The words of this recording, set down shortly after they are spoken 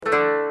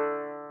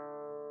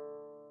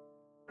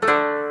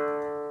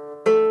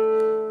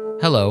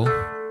Hello,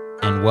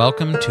 and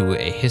welcome to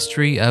A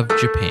History of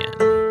Japan.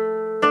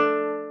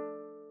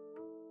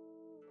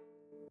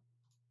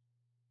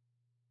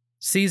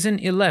 Season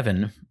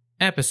 11,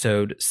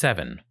 Episode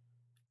 7,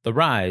 The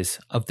Rise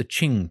of the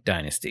Qing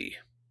Dynasty.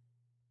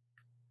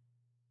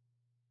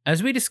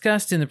 As we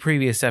discussed in the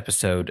previous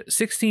episode,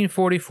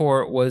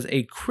 1644 was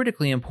a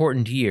critically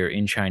important year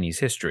in Chinese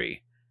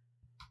history.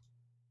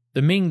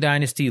 The Ming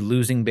Dynasty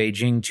losing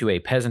Beijing to a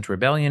peasant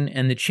rebellion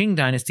and the Qing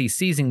Dynasty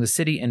seizing the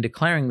city and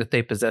declaring that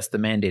they possessed the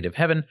mandate of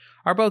heaven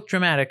are both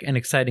dramatic and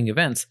exciting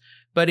events,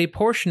 but a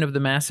portion of the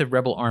massive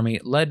rebel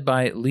army led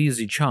by Li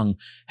Zicheng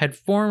had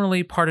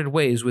formerly parted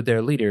ways with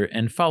their leader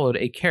and followed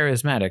a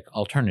charismatic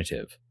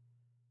alternative.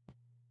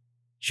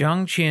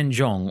 Zhang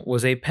Qianzhong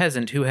was a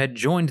peasant who had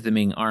joined the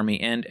Ming army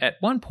and at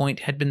one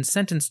point had been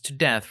sentenced to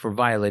death for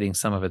violating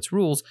some of its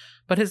rules,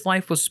 but his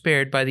life was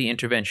spared by the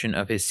intervention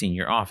of his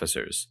senior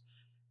officers.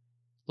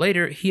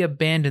 Later, he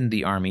abandoned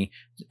the army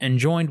and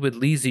joined with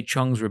Li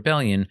Zicheng's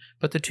rebellion,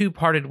 but the two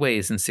parted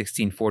ways in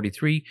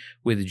 1643,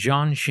 with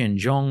Zhang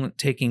Qianzhong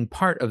taking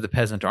part of the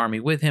peasant army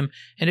with him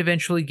and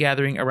eventually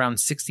gathering around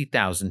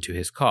 60,000 to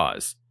his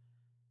cause.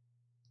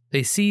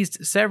 They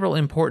seized several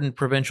important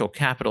provincial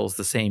capitals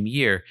the same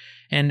year,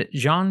 and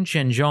Zhang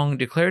Qianzhong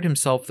declared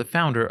himself the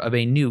founder of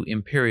a new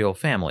imperial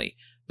family,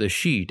 the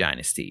Shi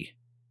Dynasty.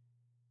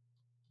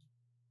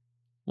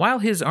 While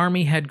his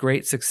army had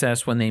great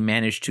success when they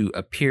managed to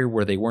appear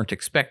where they weren't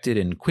expected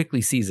and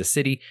quickly seize a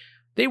city,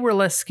 they were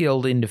less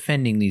skilled in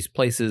defending these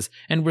places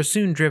and were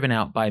soon driven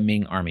out by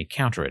Ming army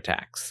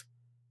counterattacks.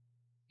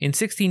 In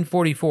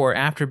 1644,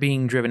 after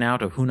being driven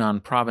out of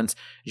Hunan province,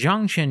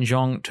 Zhang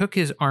Qianzhong took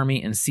his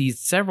army and seized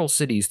several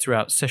cities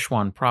throughout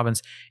Sichuan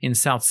province in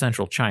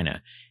south-central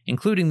China,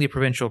 including the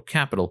provincial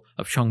capital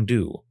of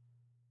Chengdu.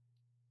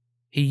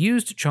 He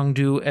used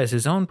Chengdu as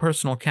his own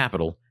personal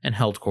capital and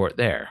held court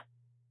there.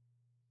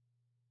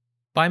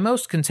 By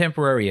most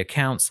contemporary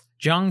accounts,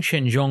 Zhang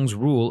Qianzhong's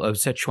rule of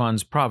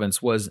Sichuan's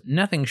province was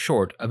nothing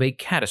short of a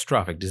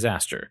catastrophic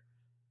disaster.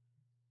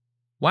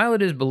 While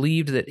it is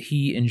believed that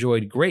he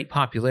enjoyed great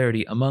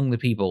popularity among the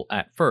people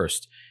at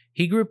first,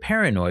 he grew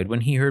paranoid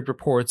when he heard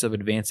reports of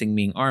advancing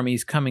Ming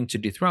armies coming to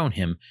dethrone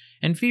him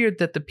and feared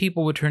that the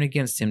people would turn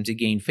against him to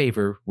gain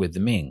favor with the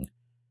Ming.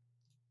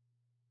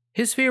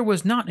 His fear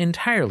was not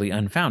entirely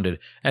unfounded,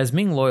 as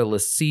Ming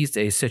loyalists seized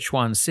a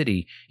Sichuan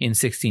city in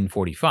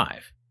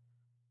 1645.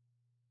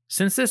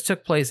 Since this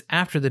took place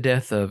after the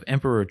death of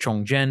Emperor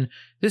Chongzhen,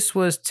 this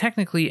was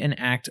technically an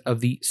act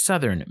of the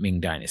Southern Ming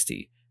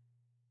Dynasty.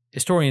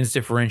 Historians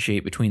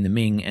differentiate between the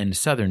Ming and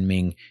Southern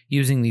Ming,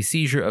 using the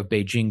seizure of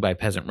Beijing by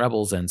peasant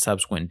rebels and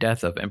subsequent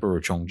death of Emperor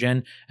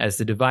Chongzhen as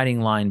the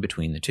dividing line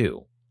between the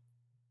two.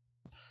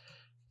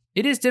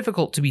 It is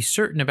difficult to be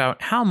certain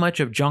about how much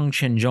of Zhang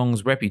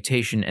Qianzhong's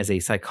reputation as a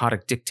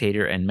psychotic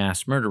dictator and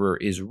mass murderer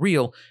is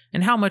real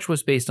and how much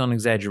was based on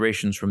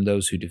exaggerations from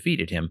those who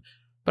defeated him,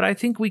 but I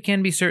think we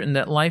can be certain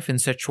that life in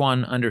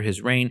Sichuan under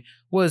his reign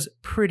was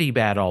pretty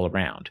bad all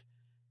around.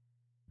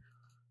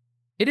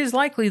 It is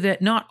likely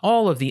that not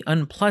all of the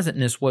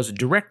unpleasantness was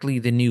directly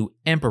the new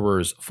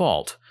emperor's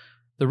fault.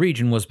 The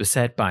region was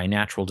beset by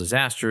natural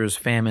disasters,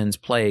 famines,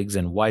 plagues,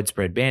 and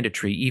widespread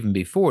banditry even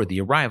before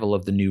the arrival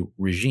of the new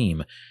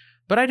regime,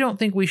 but I don't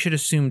think we should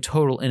assume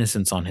total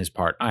innocence on his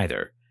part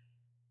either.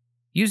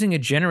 Using a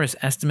generous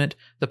estimate,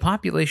 the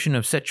population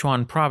of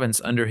Sichuan province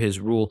under his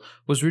rule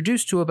was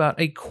reduced to about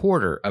a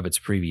quarter of its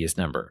previous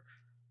number.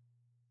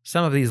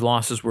 Some of these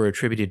losses were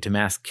attributed to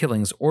mass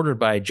killings ordered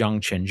by Zhang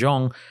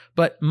Qianzhong,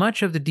 but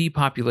much of the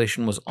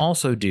depopulation was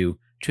also due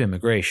to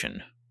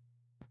immigration.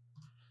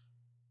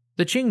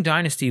 The Qing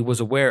dynasty was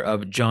aware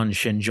of Zhang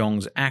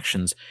Qianzhong's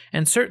actions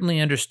and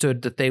certainly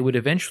understood that they would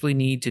eventually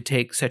need to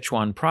take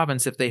Sichuan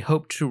province if they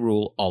hoped to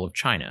rule all of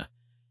China.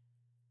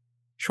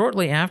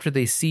 Shortly after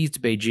they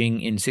seized Beijing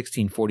in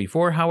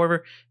 1644,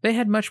 however, they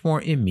had much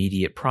more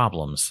immediate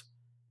problems.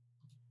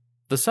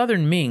 The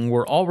southern Ming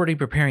were already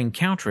preparing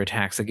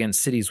counterattacks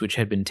against cities which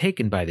had been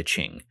taken by the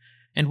Qing,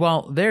 and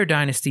while their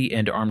dynasty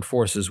and armed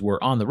forces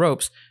were on the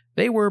ropes,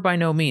 they were by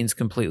no means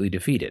completely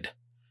defeated.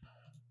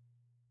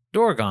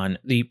 Dorgan,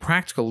 the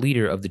practical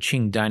leader of the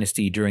Qing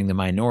dynasty during the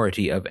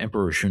minority of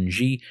Emperor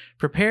Shunji,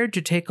 prepared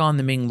to take on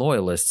the Ming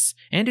loyalists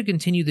and to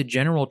continue the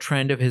general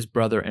trend of his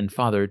brother and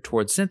father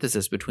toward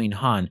synthesis between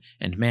Han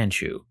and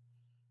Manchu.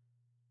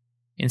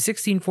 In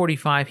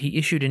 1645, he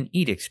issued an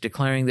edict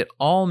declaring that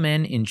all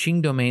men in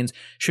Qing domains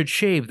should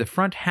shave the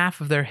front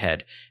half of their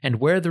head and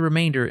wear the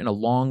remainder in a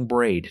long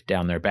braid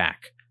down their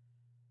back.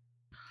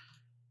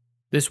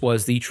 This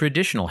was the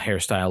traditional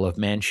hairstyle of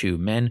Manchu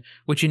men,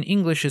 which in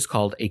English is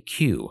called a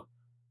queue.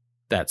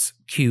 That's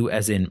Q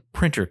as in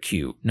printer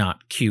queue,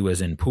 not Q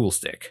as in pool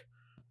stick.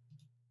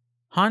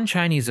 Han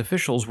Chinese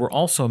officials were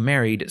also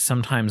married,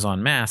 sometimes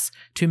en masse,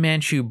 to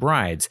Manchu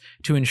brides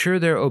to ensure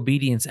their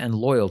obedience and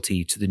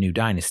loyalty to the new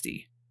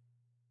dynasty.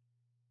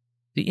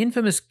 The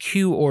infamous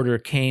Q order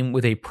came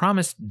with a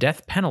promised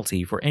death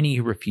penalty for any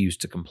who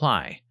refused to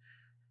comply.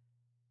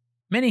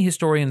 Many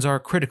historians are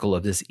critical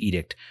of this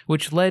edict,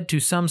 which led to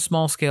some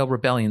small-scale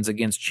rebellions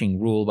against Qing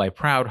rule by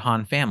proud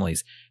Han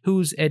families,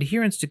 whose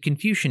adherence to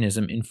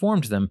Confucianism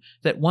informed them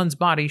that one's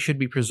body should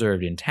be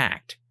preserved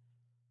intact.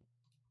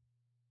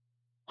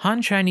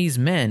 Han Chinese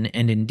men,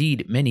 and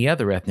indeed many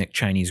other ethnic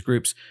Chinese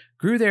groups,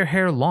 grew their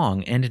hair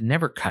long and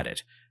never cut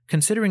it,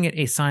 considering it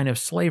a sign of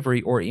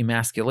slavery or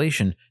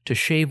emasculation to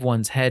shave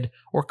one's head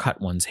or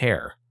cut one's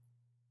hair.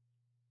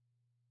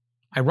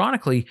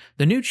 Ironically,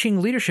 the new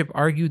Qing leadership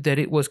argued that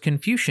it was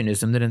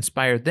Confucianism that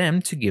inspired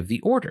them to give the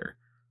order.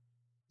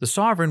 The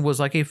sovereign was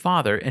like a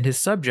father and his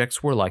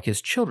subjects were like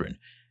his children,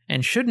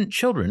 and shouldn't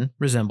children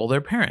resemble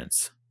their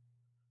parents?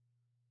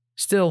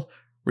 Still,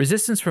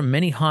 resistance from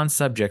many Han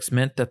subjects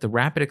meant that the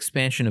rapid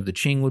expansion of the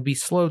Qing would be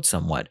slowed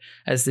somewhat,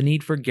 as the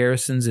need for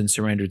garrisons in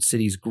surrendered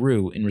cities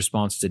grew in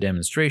response to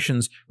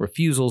demonstrations,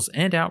 refusals,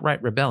 and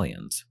outright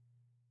rebellions.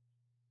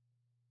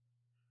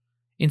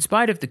 In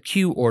spite of the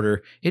Q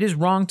order, it is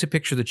wrong to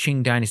picture the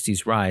Qing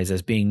dynasty's rise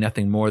as being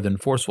nothing more than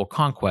forceful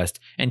conquest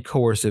and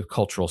coercive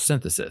cultural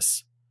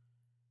synthesis.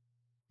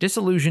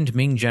 Disillusioned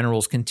Ming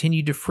generals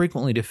continued to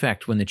frequently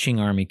defect when the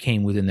Qing army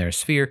came within their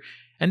sphere,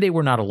 and they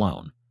were not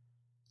alone.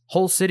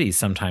 Whole cities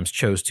sometimes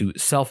chose to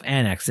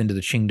self-annex into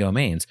the Qing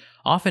domains,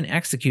 often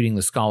executing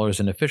the scholars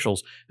and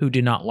officials who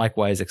did not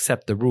likewise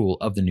accept the rule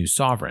of the new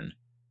sovereign.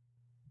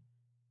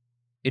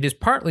 It is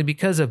partly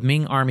because of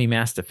Ming army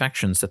mass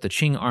defections that the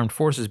Qing armed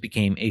forces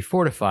became a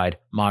fortified,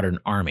 modern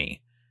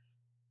army.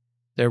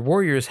 Their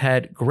warriors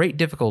had great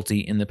difficulty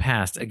in the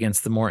past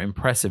against the more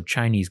impressive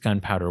Chinese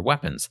gunpowder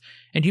weapons,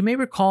 and you may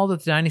recall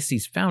that the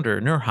dynasty's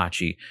founder,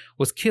 Nurhaci,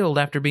 was killed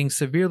after being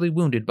severely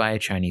wounded by a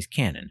Chinese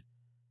cannon.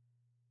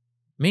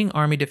 Ming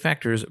army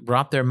defectors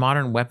brought their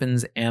modern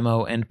weapons,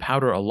 ammo, and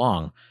powder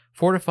along,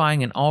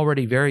 fortifying an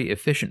already very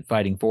efficient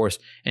fighting force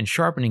and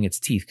sharpening its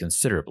teeth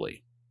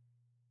considerably.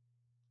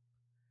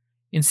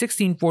 In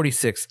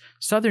 1646,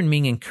 southern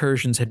Ming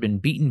incursions had been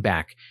beaten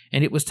back,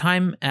 and it was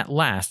time at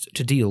last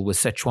to deal with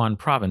Sichuan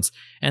province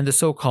and the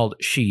so-called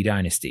Shi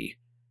dynasty.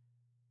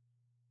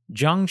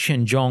 Zhang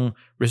Qianzhong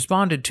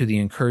responded to the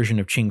incursion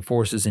of Qing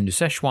forces into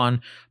Sichuan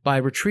by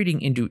retreating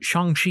into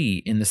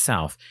Shaanxi in the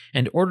south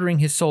and ordering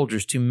his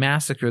soldiers to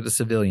massacre the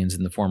civilians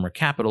in the former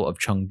capital of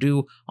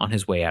Chengdu on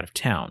his way out of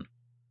town.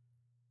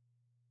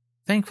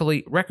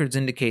 Thankfully, records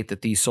indicate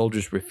that these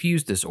soldiers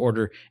refused this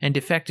order and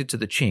defected to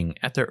the Qing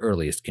at their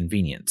earliest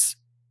convenience.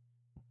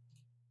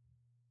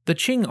 The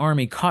Qing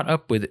army caught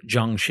up with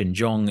Zhang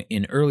Qianzhong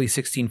in early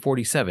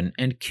 1647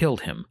 and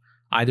killed him,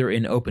 either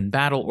in open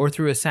battle or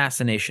through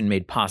assassination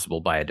made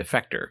possible by a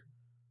defector.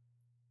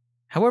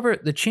 However,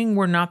 the Qing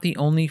were not the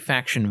only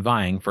faction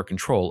vying for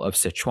control of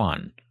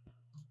Sichuan.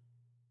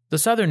 The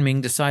southern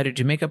Ming decided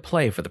to make a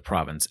play for the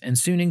province and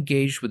soon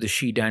engaged with the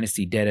Shi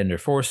dynasty dead-ender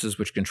forces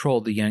which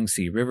controlled the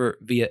Yangtze River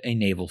via a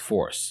naval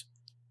force.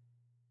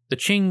 The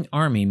Qing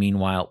army,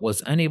 meanwhile,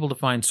 was unable to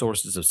find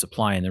sources of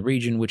supply in the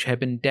region which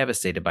had been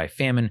devastated by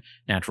famine,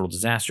 natural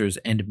disasters,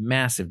 and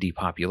massive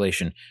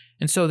depopulation,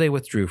 and so they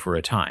withdrew for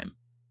a time.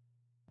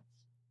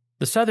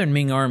 The southern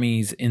Ming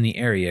armies in the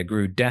area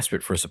grew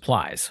desperate for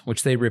supplies,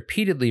 which they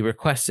repeatedly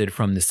requested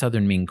from the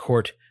southern Ming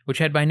court, which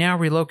had by now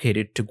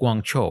relocated to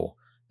Guangzhou,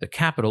 the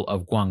capital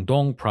of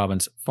Guangdong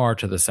province far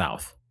to the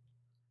south.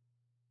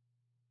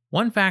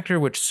 One factor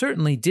which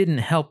certainly didn't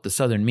help the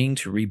southern Ming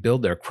to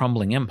rebuild their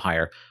crumbling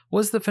empire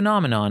was the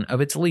phenomenon of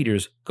its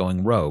leaders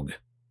going rogue.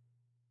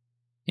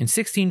 In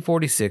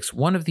 1646,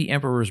 one of the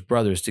emperor's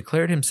brothers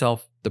declared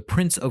himself the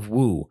Prince of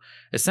Wu,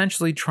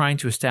 essentially trying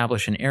to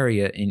establish an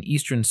area in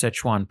eastern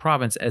Sichuan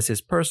province as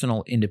his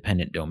personal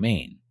independent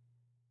domain.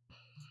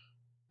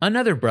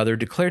 Another brother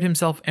declared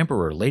himself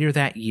emperor later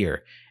that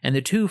year, and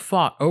the two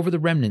fought over the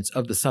remnants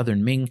of the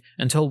southern Ming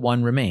until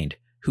one remained,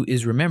 who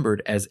is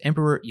remembered as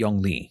Emperor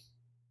Yongli.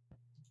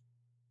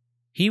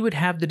 He would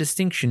have the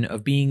distinction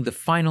of being the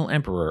final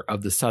emperor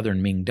of the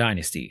southern Ming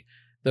dynasty,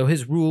 though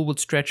his rule would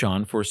stretch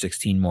on for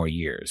 16 more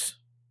years.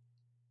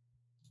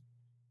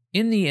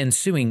 In the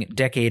ensuing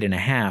decade and a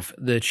half,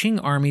 the Qing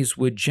armies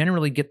would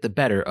generally get the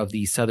better of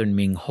the southern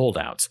Ming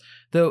holdouts,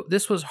 though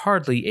this was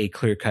hardly a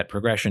clear-cut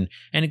progression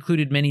and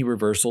included many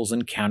reversals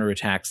and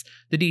counterattacks,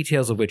 the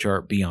details of which are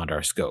beyond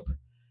our scope.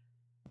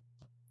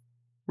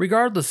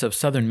 Regardless of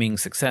southern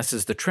Ming's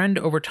successes, the trend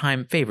over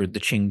time favored the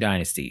Qing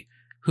dynasty,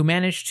 who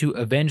managed to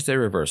avenge their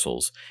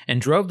reversals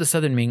and drove the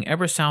southern Ming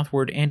ever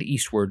southward and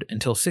eastward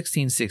until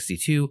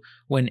 1662,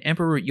 when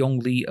Emperor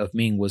Yongli of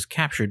Ming was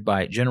captured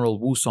by General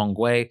Wu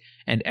Songui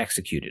and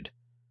executed.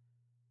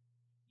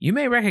 You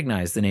may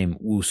recognize the name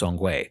Wu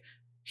Songui.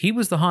 He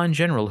was the Han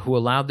general who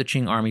allowed the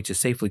Qing army to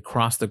safely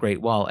cross the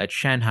Great Wall at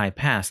Shanhai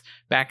Pass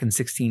back in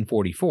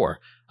 1644,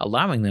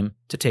 allowing them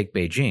to take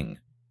Beijing.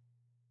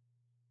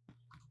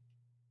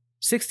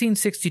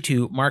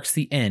 1662 marks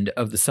the end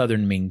of the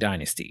southern Ming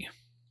dynasty.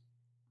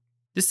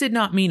 This did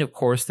not mean, of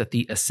course, that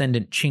the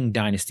ascendant Qing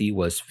dynasty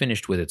was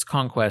finished with its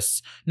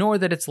conquests, nor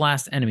that its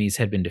last enemies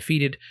had been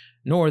defeated,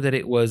 nor that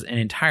it was an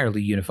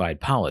entirely unified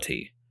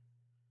polity.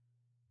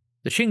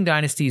 The Qing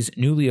dynasty's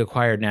newly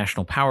acquired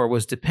national power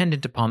was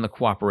dependent upon the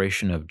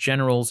cooperation of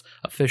generals,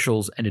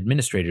 officials, and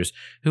administrators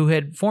who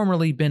had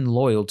formerly been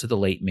loyal to the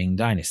late Ming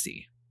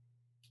dynasty.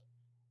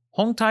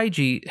 Hong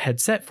Taiji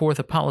had set forth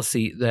a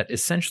policy that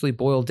essentially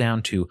boiled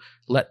down to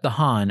let the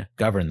Han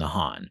govern the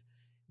Han,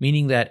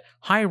 meaning that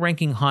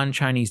high-ranking Han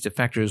Chinese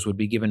defectors would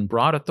be given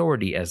broad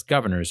authority as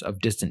governors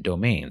of distant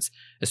domains,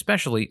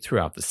 especially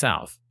throughout the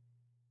south.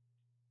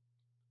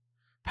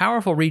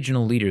 Powerful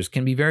regional leaders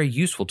can be very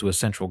useful to a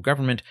central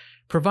government,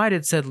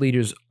 provided said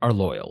leaders are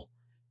loyal.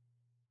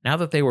 Now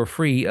that they were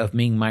free of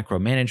Ming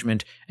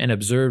micromanagement and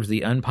observed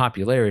the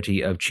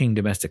unpopularity of Qing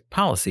domestic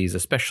policies,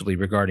 especially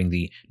regarding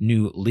the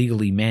new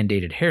legally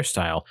mandated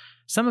hairstyle,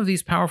 some of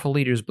these powerful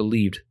leaders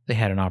believed they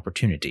had an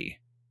opportunity.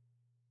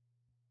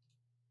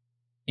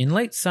 In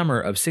late summer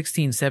of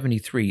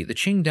 1673, the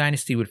Qing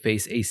dynasty would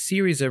face a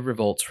series of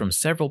revolts from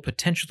several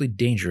potentially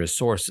dangerous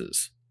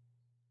sources.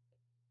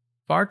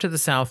 Far to the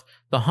south,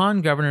 the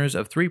Han governors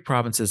of 3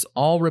 provinces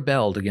all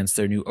rebelled against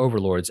their new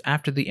overlords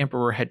after the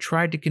emperor had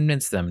tried to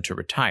convince them to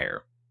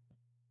retire.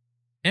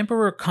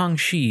 Emperor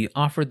Kangxi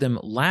offered them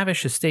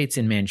lavish estates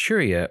in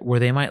Manchuria where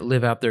they might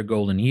live out their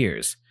golden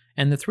years,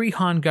 and the 3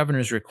 Han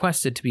governors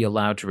requested to be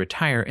allowed to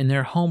retire in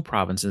their home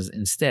provinces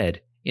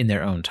instead, in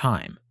their own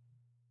time.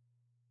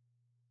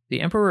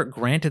 The emperor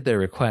granted their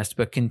request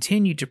but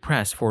continued to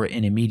press for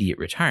an immediate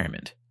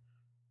retirement.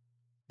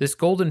 This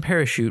golden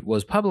parachute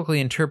was publicly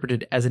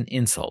interpreted as an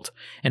insult,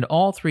 and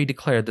all 3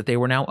 declared that they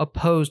were now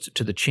opposed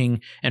to the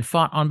Qing and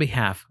fought on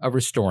behalf of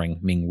restoring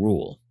Ming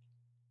rule.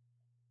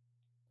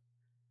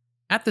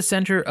 At the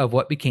center of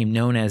what became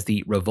known as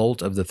the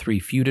Revolt of the 3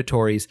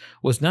 Feudatories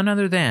was none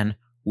other than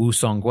Wu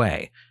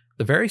Songwei,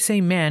 the very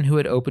same man who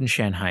had opened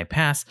Shanhai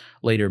Pass,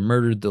 later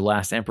murdered the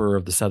last emperor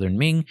of the southern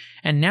Ming,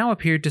 and now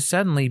appeared to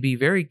suddenly be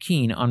very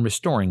keen on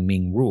restoring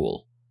Ming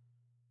rule.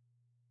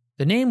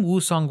 The name Wu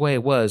Songwei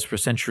was, for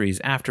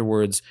centuries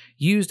afterwards,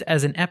 used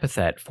as an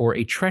epithet for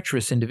a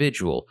treacherous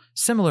individual,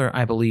 similar,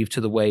 I believe,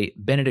 to the way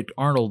Benedict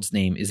Arnold's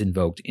name is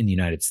invoked in the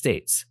United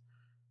States.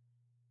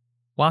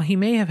 While he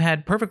may have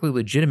had perfectly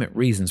legitimate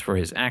reasons for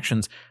his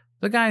actions,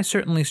 the guy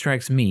certainly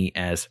strikes me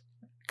as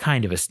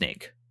kind of a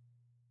snake.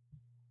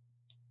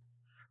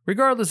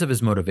 Regardless of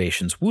his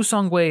motivations, Wu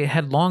Songwei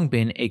had long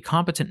been a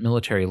competent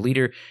military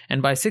leader,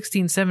 and by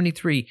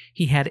 1673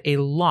 he had a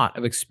lot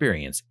of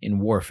experience in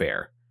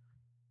warfare.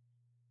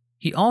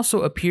 He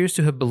also appears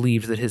to have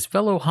believed that his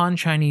fellow Han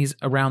Chinese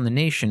around the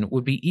nation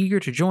would be eager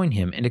to join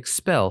him and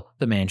expel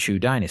the Manchu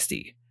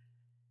dynasty.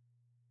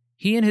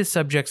 He and his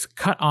subjects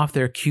cut off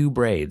their queue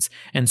braids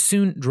and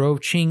soon drove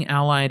Qing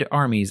allied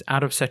armies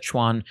out of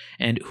Sichuan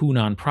and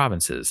Hunan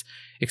provinces,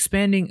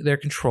 expanding their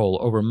control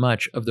over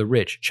much of the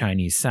rich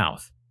Chinese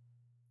south.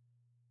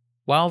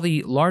 While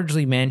the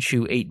largely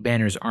Manchu Eight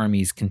Banners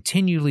armies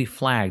continually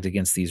flagged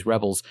against these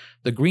rebels,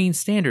 the Green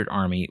Standard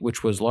Army,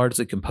 which was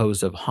largely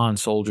composed of Han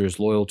soldiers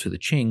loyal to the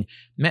Qing,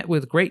 met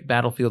with great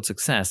battlefield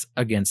success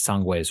against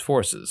Songwei's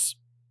forces.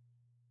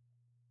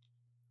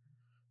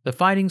 The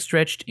fighting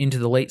stretched into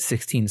the late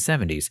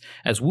 1670s,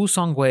 as Wu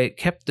Songwei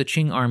kept the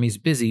Qing armies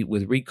busy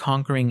with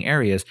reconquering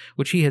areas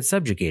which he had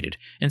subjugated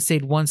and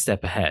stayed one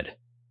step ahead.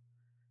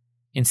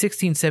 In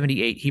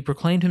 1678, he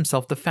proclaimed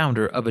himself the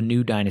founder of a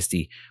new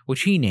dynasty,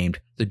 which he named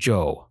the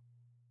Zhou.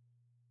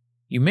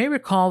 You may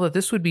recall that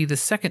this would be the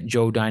second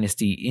Zhou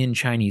dynasty in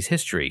Chinese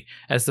history,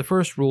 as the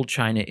first ruled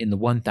China in the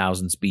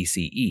 1000s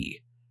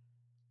BCE.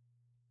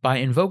 By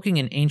invoking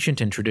an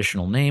ancient and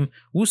traditional name,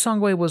 Wu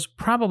Songwei was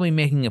probably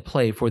making a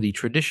play for the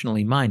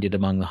traditionally minded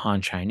among the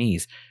Han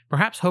Chinese,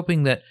 perhaps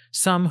hoping that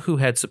some who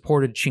had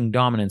supported Qing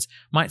dominance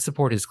might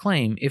support his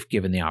claim if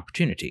given the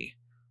opportunity.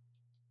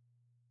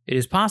 It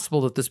is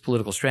possible that this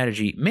political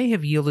strategy may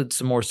have yielded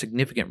some more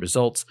significant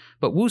results,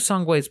 but Wu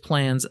Songwei's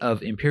plans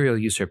of imperial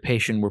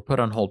usurpation were put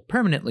on hold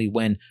permanently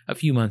when, a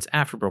few months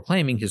after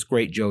proclaiming his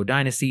great Zhou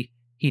dynasty,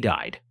 he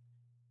died.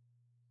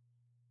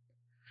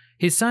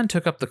 His son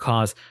took up the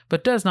cause,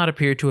 but does not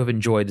appear to have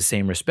enjoyed the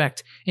same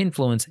respect,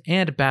 influence,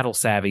 and battle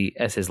savvy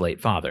as his late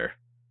father.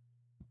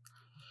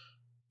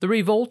 The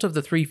revolt of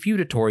the 3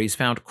 feudatories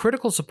found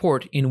critical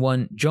support in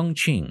one Zheng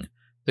Qing,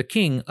 the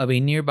king of a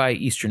nearby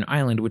eastern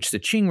island which the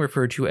Qing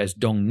referred to as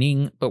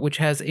Dongning, but which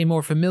has a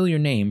more familiar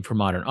name for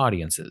modern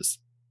audiences: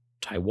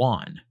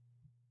 Taiwan.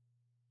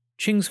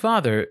 Qing's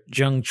father,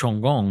 Zheng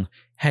Chonggong,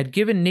 had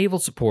given naval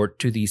support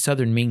to the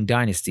southern Ming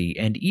dynasty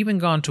and even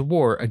gone to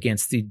war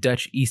against the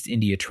Dutch East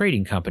India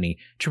Trading Company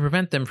to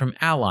prevent them from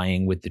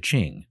allying with the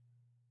Qing.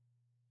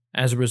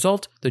 As a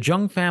result, the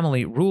Zheng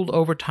family ruled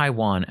over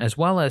Taiwan as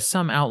well as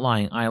some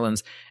outlying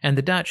islands, and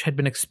the Dutch had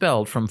been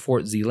expelled from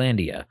Fort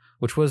Zeelandia,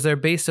 which was their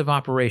base of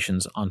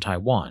operations on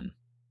Taiwan.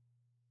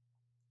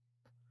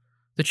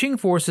 The Qing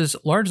forces,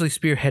 largely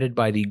spearheaded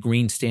by the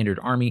Green Standard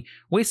Army,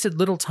 wasted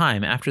little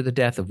time after the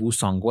death of Wu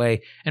Songwei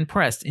and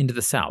pressed into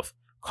the south,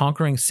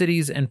 conquering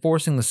cities and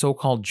forcing the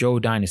so-called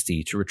Zhou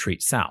dynasty to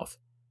retreat south.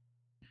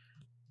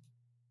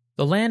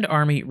 The land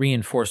army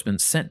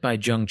reinforcements sent by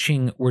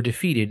Qing were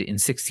defeated in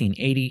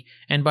 1680,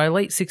 and by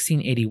late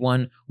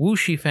 1681, Wu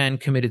Shifan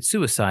committed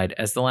suicide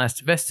as the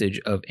last vestige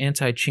of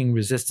anti-Qing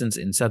resistance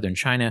in southern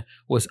China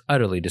was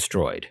utterly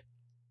destroyed.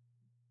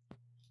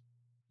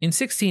 In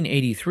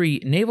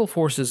 1683, naval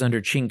forces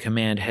under Qing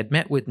command had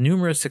met with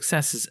numerous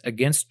successes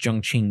against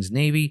Zhengqing's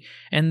navy,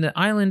 and the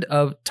island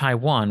of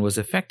Taiwan was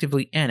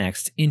effectively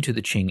annexed into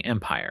the Qing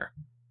Empire.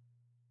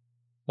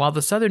 While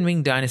the Southern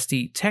Ming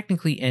Dynasty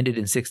technically ended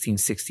in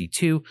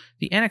 1662,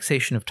 the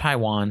annexation of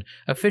Taiwan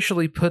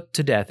officially put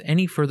to death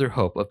any further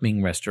hope of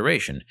Ming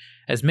restoration,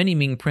 as many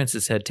Ming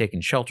princes had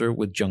taken shelter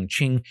with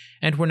Zhengqing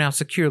and were now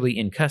securely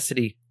in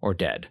custody or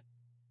dead.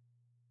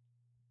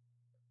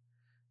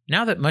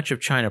 Now that much of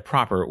China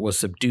proper was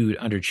subdued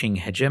under Qing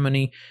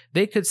hegemony,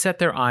 they could set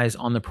their eyes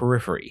on the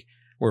periphery,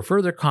 where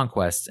further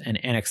conquests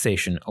and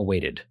annexation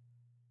awaited.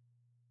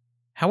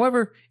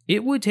 However,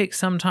 it would take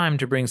some time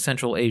to bring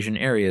Central Asian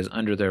areas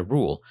under their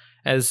rule,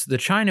 as the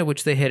China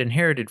which they had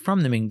inherited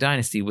from the Ming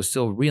Dynasty was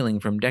still reeling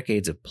from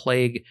decades of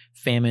plague,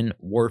 famine,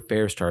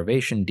 warfare,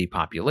 starvation,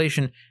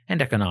 depopulation,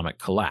 and economic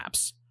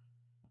collapse.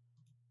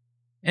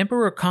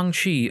 Emperor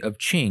Kangxi of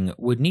Qing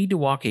would need to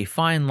walk a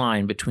fine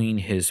line between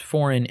his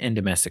foreign and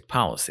domestic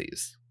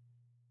policies.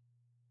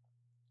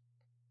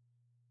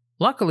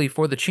 Luckily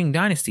for the Qing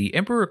dynasty,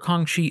 Emperor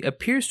Kangxi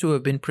appears to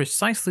have been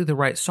precisely the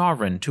right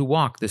sovereign to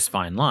walk this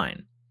fine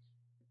line.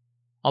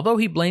 Although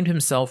he blamed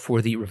himself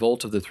for the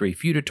revolt of the three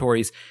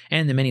feudatories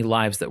and the many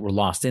lives that were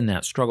lost in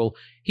that struggle,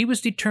 he was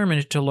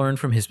determined to learn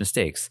from his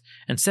mistakes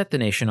and set the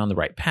nation on the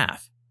right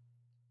path.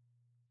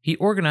 He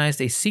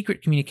organized a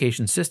secret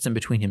communication system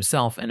between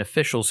himself and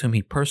officials whom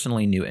he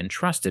personally knew and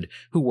trusted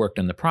who worked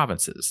in the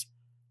provinces.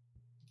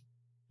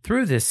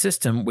 Through this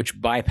system,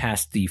 which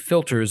bypassed the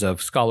filters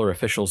of scholar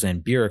officials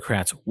and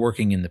bureaucrats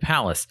working in the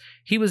palace,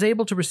 he was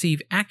able to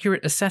receive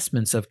accurate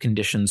assessments of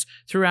conditions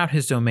throughout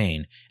his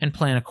domain and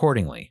plan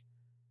accordingly.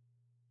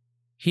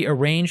 He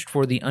arranged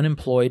for the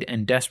unemployed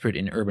and desperate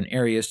in urban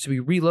areas to be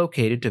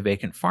relocated to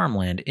vacant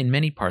farmland in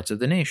many parts of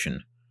the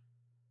nation.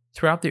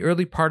 Throughout the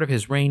early part of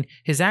his reign,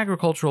 his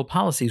agricultural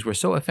policies were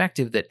so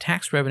effective that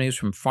tax revenues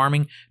from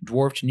farming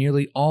dwarfed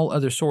nearly all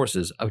other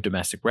sources of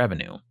domestic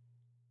revenue.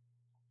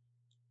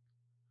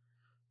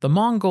 The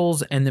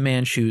Mongols and the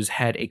Manchus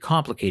had a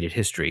complicated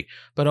history,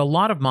 but a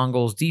lot of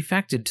Mongols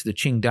defected to the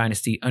Qing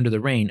dynasty under the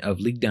reign of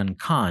Ligdan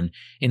Khan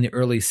in the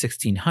early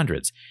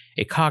 1600s,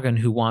 a Khagan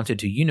who wanted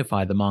to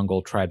unify the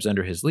Mongol tribes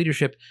under his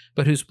leadership,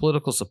 but whose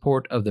political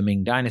support of the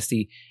Ming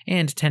dynasty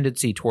and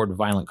tendency toward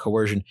violent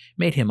coercion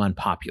made him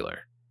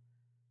unpopular.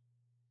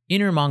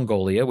 Inner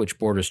Mongolia, which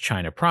borders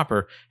China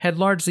proper, had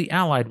largely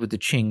allied with the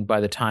Qing by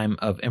the time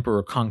of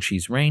Emperor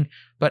Kangxi's reign,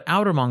 but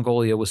Outer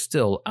Mongolia was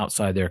still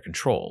outside their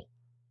control.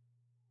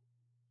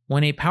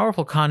 When a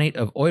powerful khanate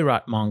of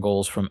Oirat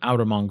Mongols from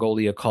Outer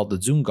Mongolia called the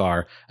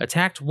Dzungar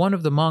attacked one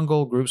of the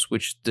Mongol groups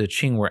which the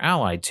Qing were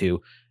allied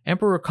to,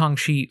 Emperor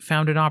Kangxi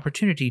found an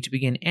opportunity to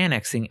begin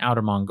annexing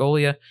Outer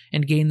Mongolia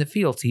and gain the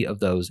fealty of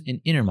those in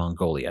Inner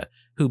Mongolia,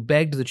 who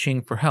begged the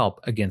Qing for help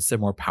against their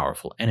more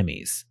powerful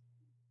enemies.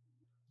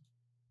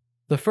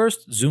 The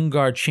First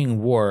Dzungar-Qing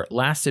War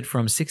lasted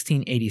from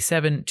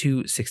 1687 to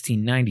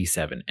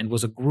 1697 and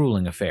was a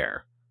grueling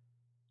affair.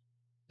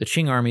 The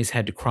Qing armies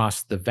had to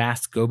cross the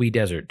vast Gobi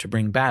Desert to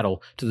bring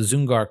battle to the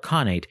Dzungar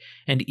Khanate,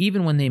 and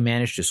even when they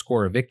managed to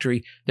score a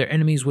victory, their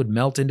enemies would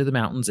melt into the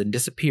mountains and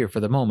disappear for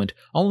the moment,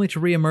 only to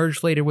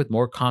re-emerge later with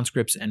more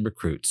conscripts and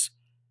recruits.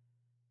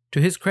 To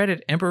his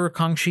credit, Emperor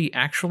Kangxi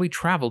actually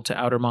traveled to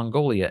Outer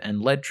Mongolia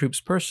and led troops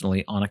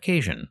personally on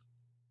occasion.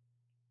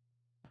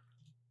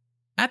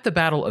 At the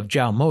Battle of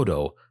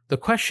Jiaomodo, the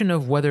question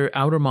of whether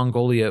Outer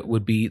Mongolia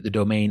would be the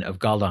domain of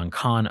Galdan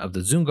Khan of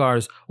the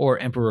Dzungars or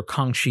Emperor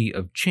Kangxi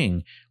of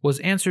Qing was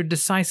answered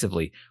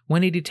decisively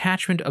when a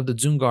detachment of the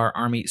Dzungar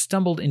army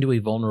stumbled into a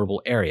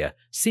vulnerable area,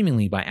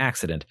 seemingly by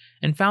accident,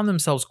 and found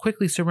themselves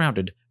quickly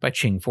surrounded by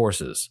Qing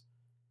forces.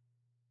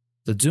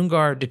 The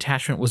Dzungar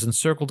detachment was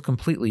encircled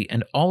completely,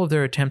 and all of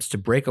their attempts to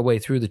break away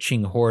through the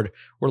Qing horde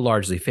were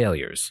largely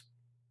failures.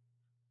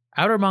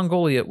 Outer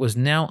Mongolia was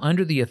now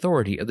under the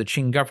authority of the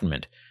Qing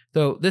government,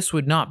 though this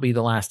would not be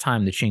the last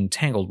time the Qing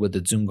tangled with the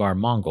Dzungar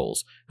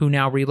Mongols, who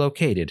now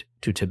relocated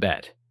to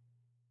Tibet.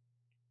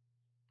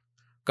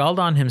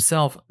 Galdan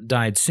himself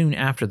died soon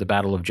after the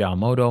Battle of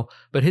Jiaomodo,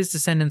 but his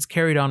descendants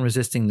carried on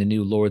resisting the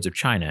new lords of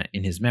China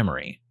in his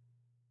memory.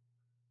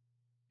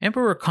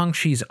 Emperor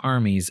Kangxi's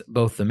armies,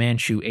 both the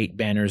Manchu Eight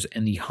Banners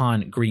and the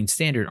Han Green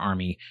Standard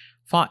Army,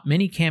 fought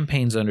many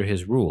campaigns under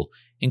his rule,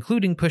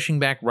 including pushing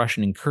back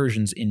Russian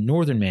incursions in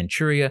northern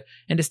Manchuria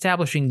and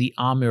establishing the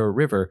Amur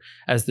River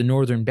as the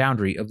northern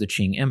boundary of the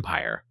Qing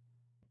Empire.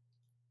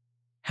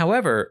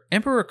 However,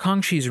 Emperor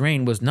Kangxi's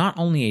reign was not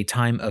only a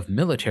time of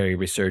military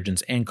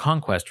resurgence and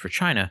conquest for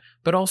China,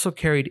 but also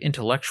carried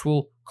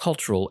intellectual,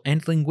 cultural,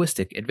 and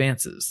linguistic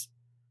advances.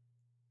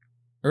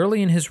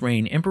 Early in his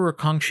reign, Emperor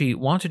Kangxi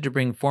wanted to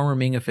bring former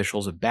Ming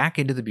officials back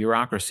into the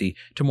bureaucracy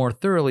to more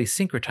thoroughly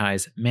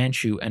syncretize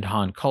Manchu and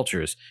Han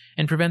cultures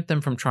and prevent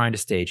them from trying to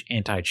stage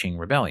anti-Qing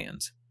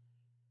rebellions.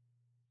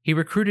 He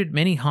recruited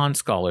many Han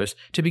scholars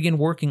to begin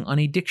working on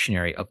a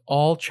dictionary of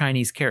all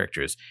Chinese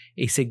characters,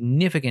 a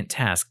significant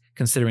task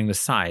considering the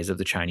size of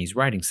the Chinese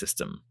writing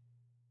system.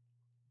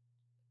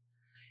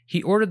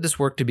 He ordered this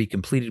work to be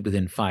completed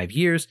within 5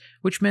 years,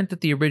 which meant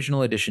that the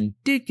original edition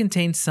did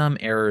contain some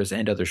errors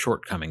and other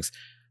shortcomings,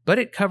 but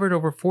it covered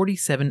over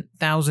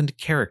 47,000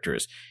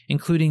 characters,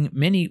 including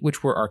many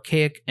which were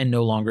archaic and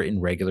no longer in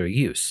regular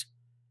use.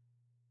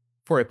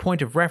 For a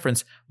point of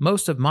reference,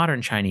 most of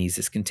modern Chinese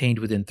is contained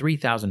within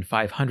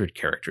 3,500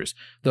 characters,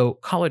 though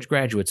college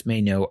graduates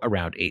may know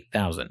around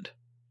 8,000.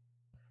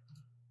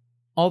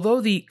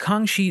 Although the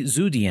Kangxi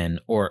Zudian,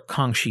 or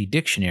Kangxi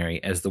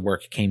Dictionary as the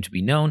work came to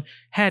be known,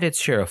 had its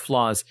share of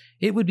flaws,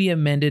 it would be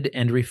amended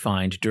and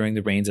refined during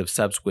the reigns of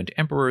subsequent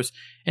emperors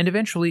and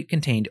eventually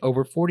contained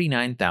over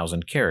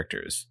 49,000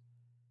 characters.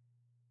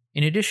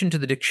 In addition to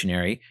the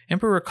dictionary,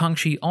 Emperor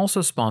Kangxi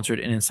also sponsored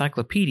an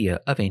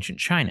encyclopedia of ancient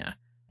China.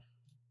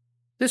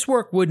 This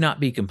work would not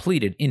be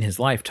completed in his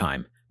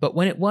lifetime, but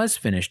when it was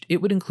finished,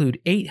 it would include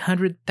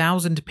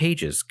 800,000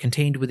 pages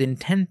contained within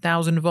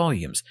 10,000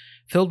 volumes,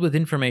 filled with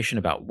information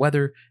about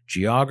weather,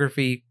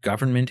 geography,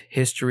 government,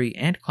 history,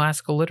 and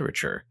classical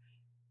literature.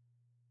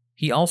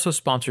 He also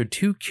sponsored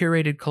 2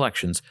 curated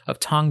collections of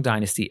Tang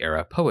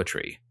Dynasty-era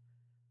poetry.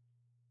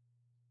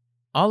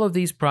 All of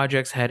these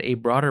projects had a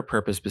broader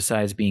purpose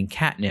besides being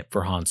catnip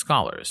for Han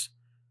scholars.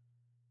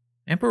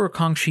 Emperor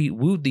Kangxi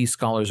wooed these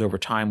scholars over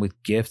time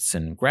with gifts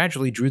and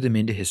gradually drew them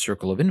into his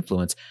circle of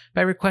influence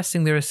by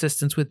requesting their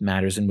assistance with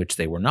matters in which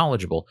they were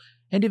knowledgeable,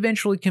 and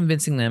eventually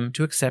convincing them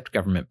to accept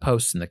government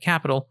posts in the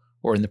capital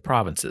or in the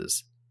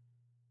provinces.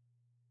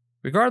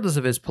 Regardless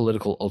of his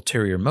political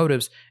ulterior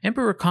motives,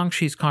 Emperor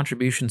Kangxi's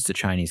contributions to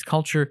Chinese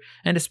culture,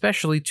 and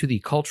especially to the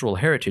cultural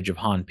heritage of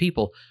Han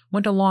people,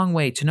 went a long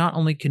way to not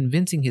only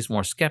convincing his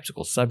more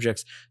skeptical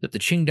subjects that the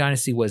Qing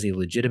dynasty was a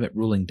legitimate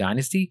ruling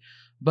dynasty,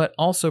 but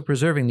also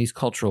preserving these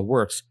cultural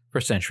works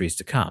for centuries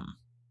to come.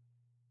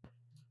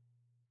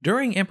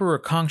 During Emperor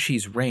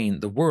Kangxi's reign,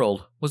 the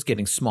world was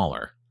getting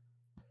smaller.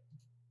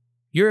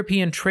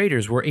 European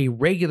traders were a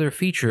regular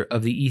feature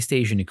of the East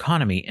Asian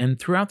economy, and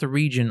throughout the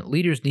region,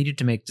 leaders needed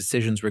to make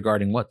decisions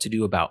regarding what to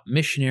do about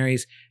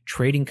missionaries,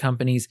 trading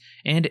companies,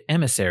 and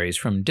emissaries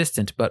from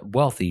distant but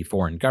wealthy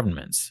foreign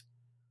governments.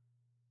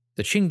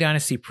 The Qing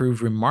dynasty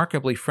proved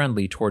remarkably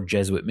friendly toward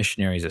Jesuit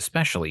missionaries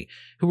especially,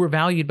 who were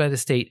valued by the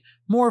state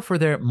more for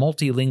their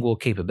multilingual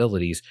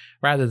capabilities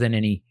rather than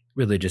any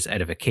religious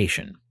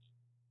edification.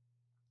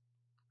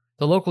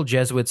 The local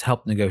Jesuits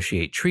helped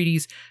negotiate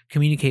treaties,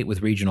 communicate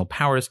with regional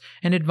powers,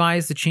 and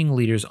advise the Qing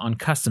leaders on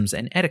customs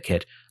and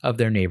etiquette of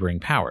their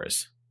neighboring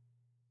powers.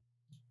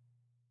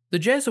 The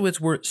Jesuits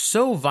were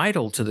so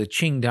vital to the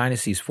Qing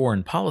dynasty's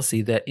foreign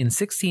policy that in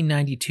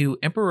 1692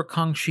 Emperor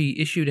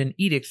Kangxi issued an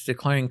edict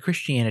declaring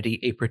Christianity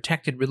a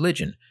protected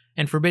religion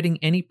and forbidding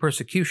any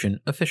persecution,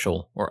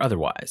 official or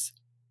otherwise.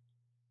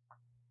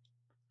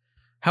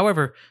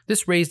 However,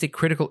 this raised a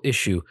critical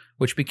issue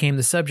which became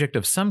the subject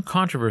of some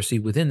controversy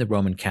within the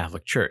Roman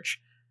Catholic Church: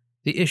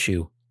 the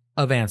issue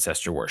of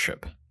ancestor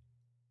worship.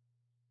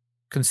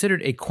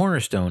 Considered a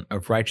cornerstone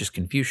of righteous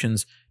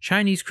Confucians,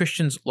 Chinese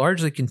Christians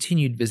largely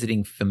continued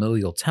visiting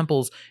familial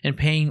temples and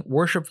paying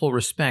worshipful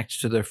respect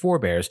to their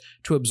forebears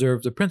to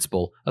observe the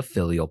principle of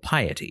filial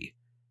piety.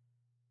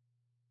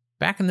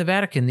 Back in the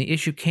Vatican, the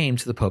issue came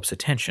to the Pope's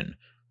attention.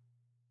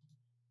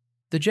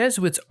 The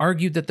Jesuits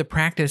argued that the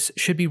practice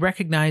should be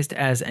recognized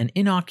as an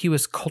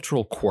innocuous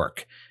cultural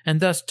quirk, and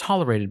thus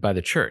tolerated by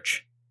the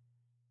Church.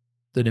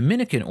 The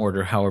Dominican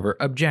order, however,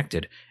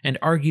 objected and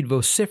argued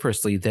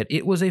vociferously that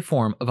it was a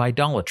form of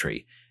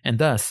idolatry, and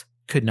thus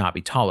could not be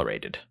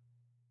tolerated.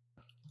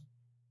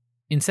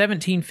 In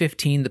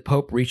 1715, the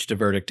Pope reached a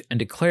verdict and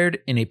declared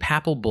in a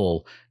papal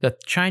bull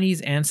that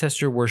Chinese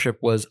ancestor worship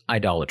was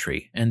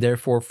idolatry, and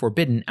therefore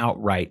forbidden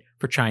outright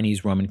for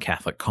Chinese Roman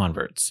Catholic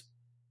converts.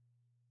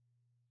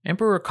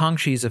 Emperor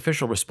Kangxi's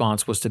official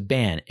response was to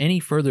ban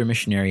any further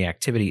missionary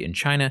activity in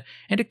China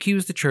and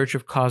accuse the Church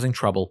of causing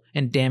trouble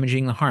and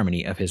damaging the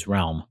harmony of his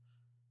realm.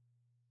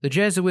 The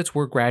Jesuits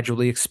were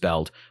gradually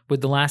expelled, with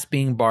the last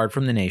being barred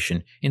from the nation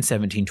in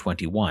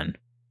 1721.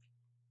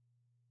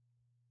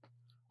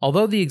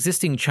 Although the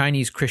existing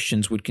Chinese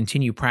Christians would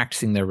continue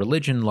practicing their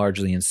religion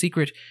largely in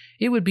secret,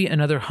 it would be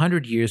another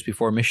 100 years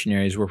before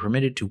missionaries were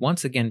permitted to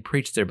once again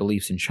preach their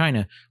beliefs in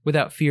China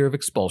without fear of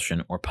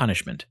expulsion or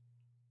punishment.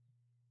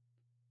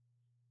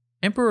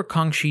 Emperor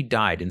Kangxi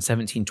died in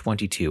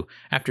 1722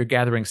 after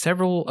gathering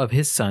several of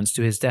his sons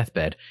to his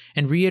deathbed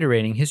and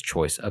reiterating his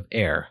choice of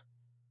heir.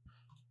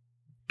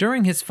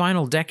 During his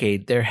final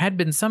decade, there had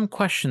been some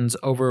questions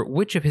over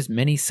which of his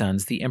many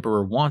sons the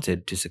emperor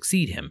wanted to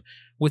succeed him,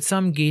 with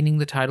some gaining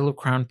the title of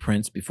crown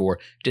prince before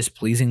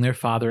displeasing their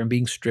father and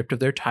being stripped of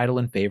their title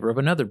in favor of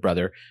another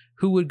brother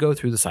who would go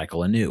through the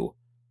cycle anew.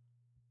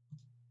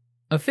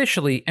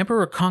 Officially,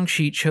 Emperor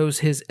Kangxi chose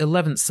his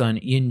 11th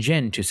son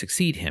Yinzhen to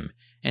succeed him,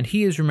 and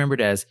he is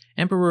remembered as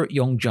Emperor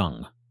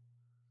Yongzheng.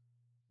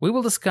 We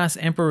will discuss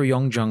Emperor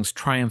Yongzheng's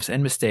triumphs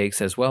and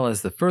mistakes as well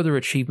as the further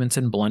achievements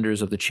and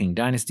blunders of the Qing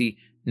dynasty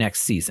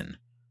next season.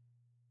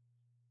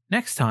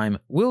 Next time,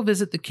 we'll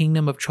visit the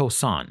kingdom of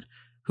Choson,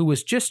 who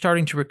was just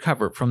starting to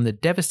recover from the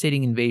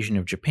devastating invasion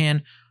of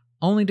Japan,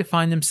 only to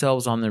find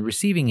themselves on the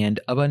receiving end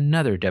of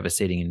another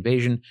devastating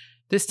invasion,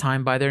 this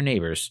time by their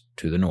neighbors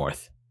to the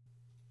north.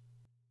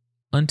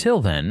 Until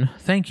then,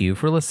 thank you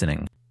for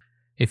listening.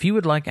 If you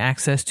would like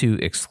access to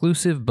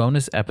exclusive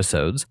bonus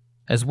episodes,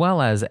 as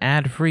well as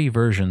ad-free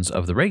versions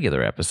of the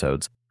regular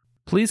episodes,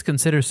 please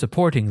consider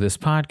supporting this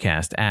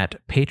podcast at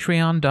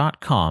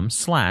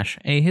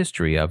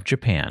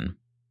patreon.com/ahistoryofjapan.